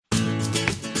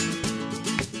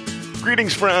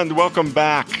Greetings, friend. Welcome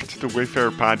back to the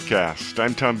Wayfarer Podcast.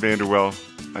 I'm Tom Vanderwell.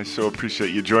 I so appreciate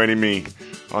you joining me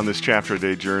on this chapter a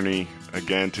day journey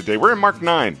again today. We're in Mark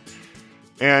 9,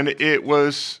 and it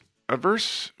was a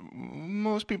verse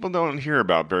most people don't hear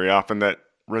about very often that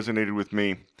resonated with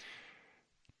me.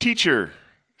 "Teacher,"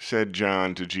 said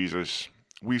John to Jesus,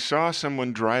 "we saw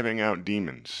someone driving out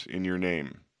demons in your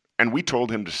name, and we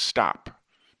told him to stop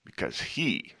because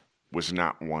he was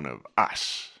not one of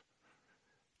us."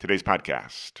 Today's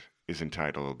podcast is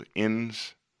entitled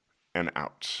Ins and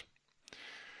Outs.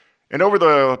 And over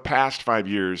the past 5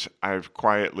 years, I've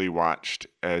quietly watched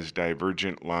as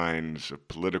divergent lines of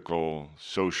political,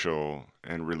 social,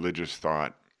 and religious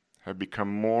thought have become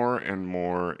more and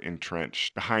more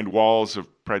entrenched behind walls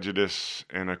of prejudice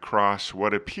and across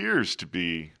what appears to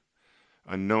be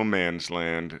a no man's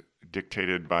land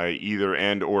dictated by either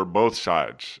and or both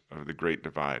sides of the Great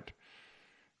Divide.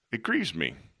 It grieves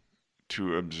me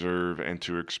to observe and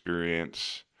to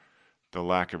experience the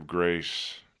lack of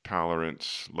grace,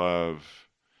 tolerance, love,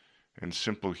 and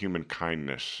simple human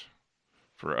kindness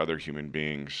for other human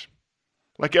beings.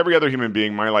 Like every other human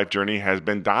being, my life journey has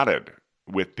been dotted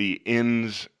with the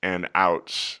ins and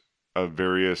outs of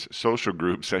various social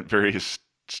groups at various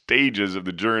stages of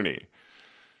the journey.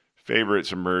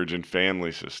 Favorites emerge in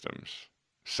family systems.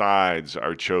 Sides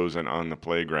are chosen on the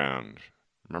playground.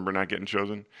 Remember not getting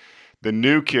chosen? The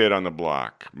new kid on the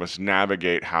block must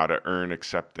navigate how to earn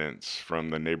acceptance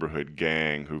from the neighborhood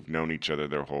gang who've known each other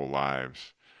their whole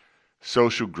lives.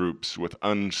 Social groups with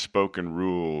unspoken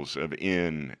rules of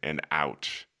in and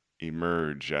out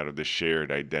emerge out of the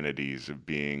shared identities of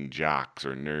being jocks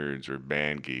or nerds or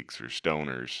band geeks or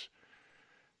stoners.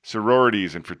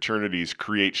 Sororities and fraternities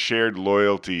create shared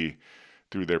loyalty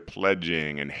through their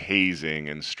pledging and hazing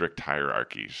and strict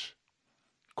hierarchies.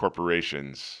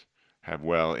 Corporations have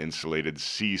well-insulated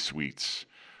C-suites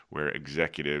where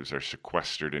executives are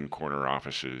sequestered in corner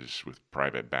offices with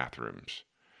private bathrooms.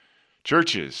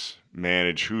 Churches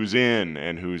manage who's in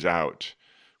and who's out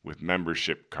with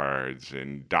membership cards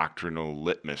and doctrinal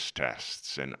litmus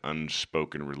tests and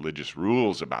unspoken religious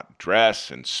rules about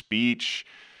dress and speech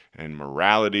and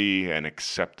morality and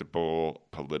acceptable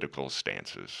political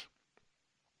stances.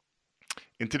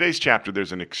 In today's chapter,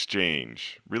 there's an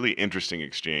exchange, really interesting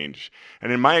exchange.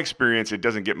 And in my experience, it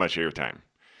doesn't get much airtime.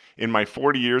 In my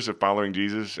 40 years of following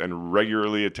Jesus and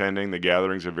regularly attending the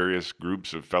gatherings of various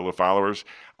groups of fellow followers,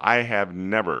 I have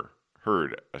never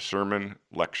heard a sermon,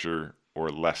 lecture, or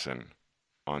lesson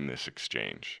on this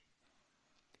exchange.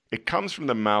 It comes from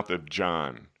the mouth of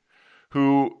John,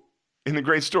 who, in the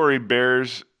great story,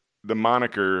 bears the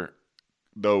moniker,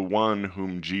 the one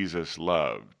whom Jesus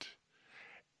loved.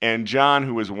 And John,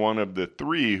 who was one of the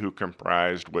three who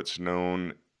comprised what's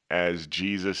known as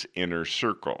Jesus' inner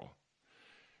circle.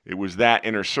 It was that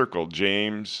inner circle,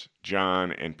 James,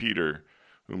 John, and Peter,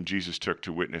 whom Jesus took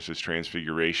to witness his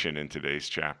transfiguration in today's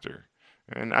chapter.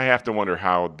 And I have to wonder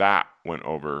how that went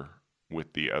over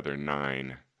with the other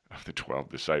 9 of the 12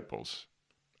 disciples.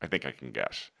 I think I can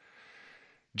guess.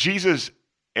 Jesus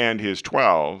and his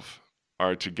 12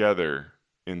 are together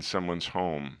in someone's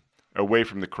home, away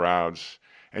from the crowds.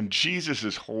 And Jesus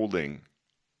is holding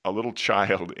a little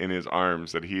child in his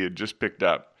arms that he had just picked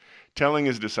up, telling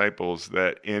his disciples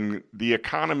that in the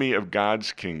economy of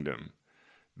God's kingdom,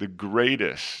 the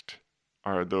greatest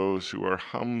are those who are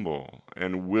humble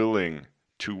and willing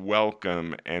to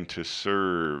welcome and to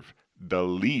serve the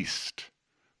least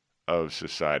of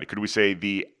society. Could we say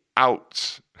the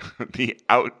outs, the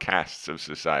outcasts of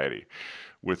society,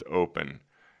 with open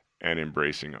and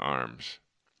embracing arms?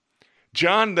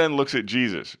 John then looks at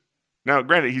Jesus. Now,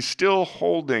 granted, he's still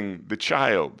holding the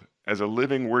child as a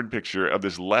living word picture of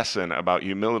this lesson about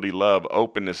humility, love,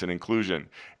 openness, and inclusion.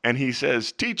 And he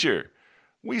says, "Teacher,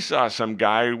 we saw some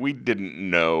guy we didn't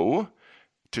know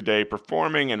today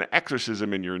performing an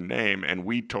exorcism in your name, and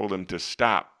we told him to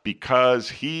stop because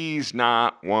he's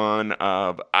not one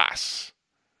of us.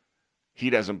 He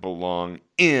doesn't belong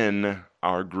in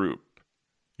our group.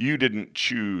 You didn't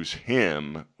choose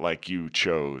him like you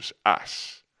chose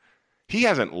us. He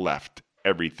hasn't left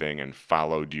everything and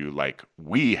followed you like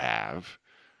we have.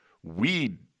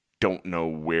 We don't know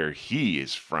where he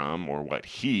is from or what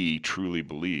he truly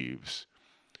believes.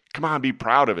 Come on, be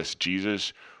proud of us,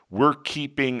 Jesus. We're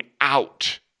keeping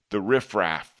out the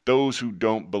riffraff, those who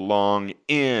don't belong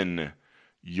in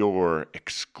your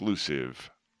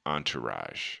exclusive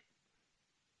entourage."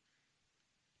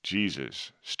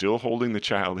 Jesus, still holding the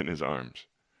child in his arms,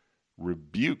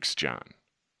 rebukes John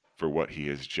for what he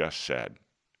has just said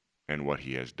and what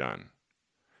he has done.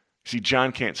 See,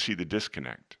 John can't see the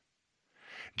disconnect.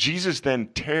 Jesus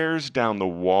then tears down the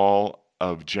wall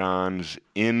of John's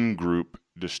in-group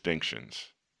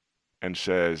distinctions and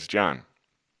says, John,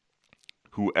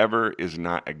 whoever is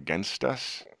not against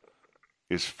us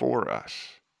is for us.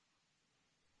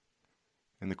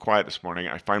 In the quiet this morning,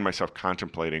 I find myself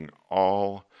contemplating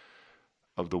all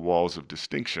of the walls of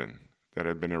distinction that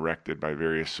have been erected by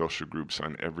various social groups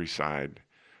on every side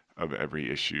of every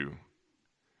issue.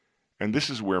 And this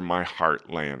is where my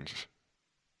heart lands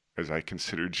as I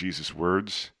consider Jesus'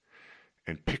 words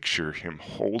and picture him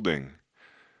holding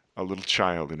a little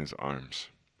child in his arms.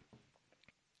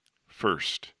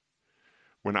 First,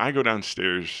 when I go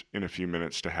downstairs in a few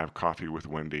minutes to have coffee with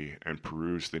Wendy and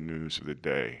peruse the news of the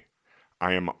day,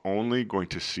 I am only going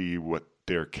to see what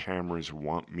their cameras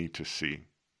want me to see.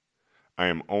 I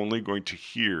am only going to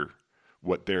hear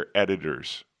what their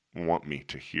editors want me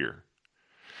to hear.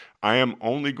 I am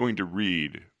only going to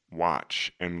read,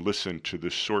 watch, and listen to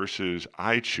the sources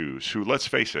I choose, who, let's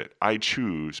face it, I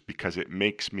choose because it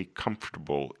makes me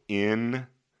comfortable in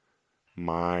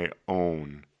my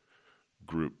own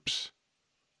groups.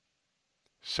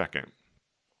 Second,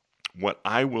 what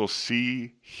I will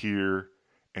see, hear,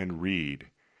 and read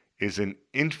is an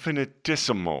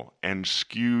infinitesimal and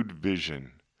skewed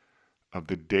vision of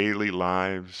the daily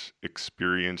lives,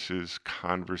 experiences,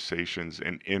 conversations,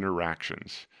 and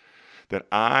interactions that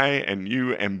I and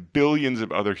you and billions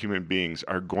of other human beings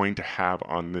are going to have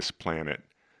on this planet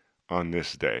on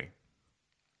this day.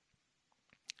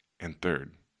 And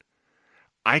third,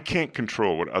 I can't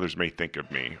control what others may think of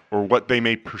me or what they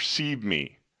may perceive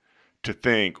me to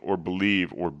think or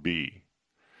believe or be.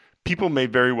 People may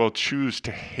very well choose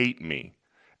to hate me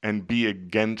and be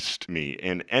against me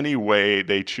in any way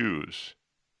they choose.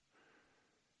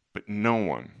 But no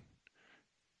one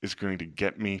is going to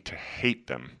get me to hate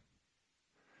them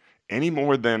any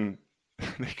more than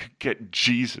they could get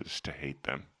Jesus to hate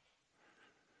them.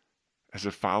 As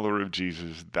a follower of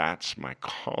Jesus, that's my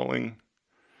calling,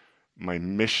 my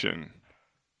mission.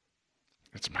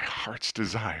 It's my heart's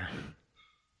desire.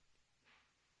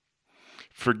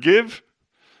 Forgive?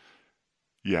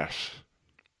 Yes.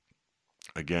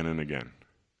 Again and again.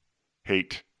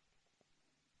 Hate?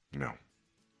 No.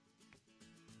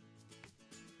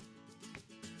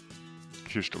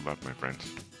 Here's to love, my friends.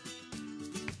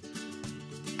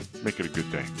 Make it a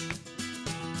good day.